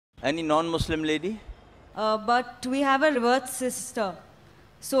Any non-Muslim lady? But we have a reverse sister.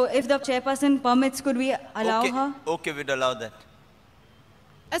 So if the chairperson permits, could we allow her? Okay, we'd allow that.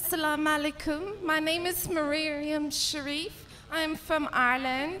 Assalamu alaikum. My name is Miriam Sharif. I'm from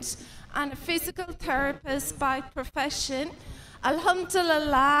Ireland and a physical therapist by profession.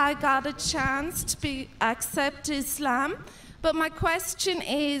 Alhamdulillah, I got a chance to accept Islam. But my question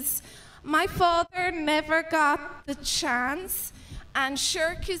is, my father never got the chance, and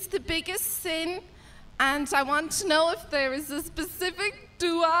shirk is the biggest sin. And I want to know if there is a specific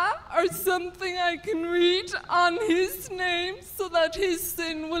dua or something I can read on his name so that his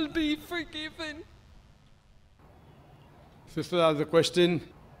sin will be forgiven. Sister asked the question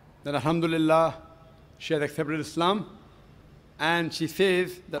that alhamdulillah, she has accepted Islam. And she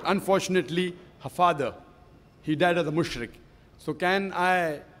says that unfortunately, her father, he died as a mushrik. So can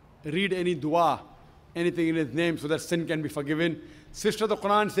I read any dua, anything in his name so that sin can be forgiven? Sister, the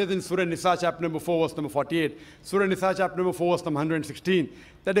Quran says in Surah Nisa, chapter number 4, verse number 48, Surah Nisa, chapter number 4, verse number 116,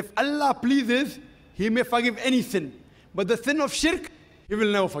 that if Allah pleases, He may forgive any sin. But the sin of shirk, He will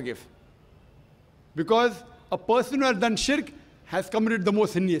never forgive. Because a person who has done shirk has committed the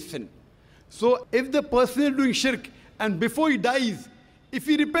most heinous sin. So if the person is doing shirk and before he dies, if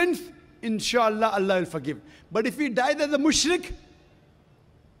he repents, inshallah, Allah will forgive. But if he dies as a mushrik,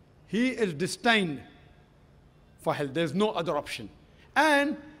 he is destined for hell. There is no other option.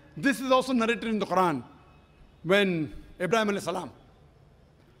 And this is also narrated in the Quran. When Ibrahim alayhi salam,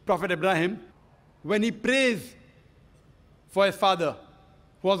 Prophet Ibrahim, when he prays for his father,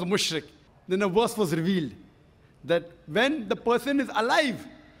 who was a mushrik, then a verse was revealed that when the person is alive,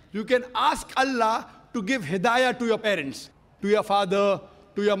 you can ask Allah to give hidayah to your parents, to your father,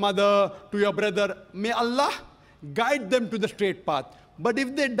 to your mother, to your brother. May Allah guide them to the straight path. But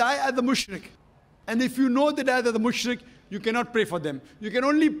if they die as a mushrik, and if you know they died as a mushrik, you cannot pray for them. You can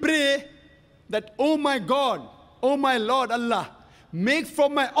only pray that, oh my God, oh my Lord Allah, make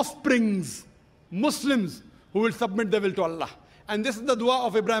from my offsprings Muslims who will submit their will to Allah. And this is the dua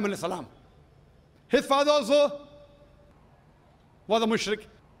of Ibrahim alayhi salam. His father also was a mushrik.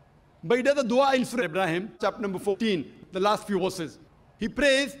 But he does a dua in Surah Ibrahim, chapter number 14, the last few verses. He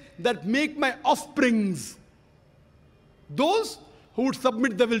prays that make my offsprings those who would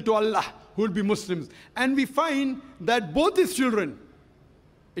submit their will to Allah, who will be Muslims. And we find that both his children,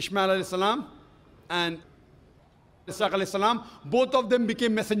 Ishmael alayhi salam and Ishaq alayhi salam, both of them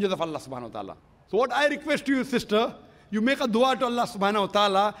became messengers of Allah subhanahu wa ta'ala. So what I request to you, sister, you make a dua to Allah subhanahu wa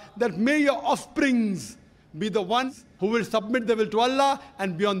ta'ala that may your offsprings be the ones who will submit their will to Allah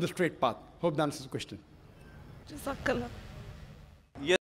and be on the straight path. Hope that answers the question. Jazakallah.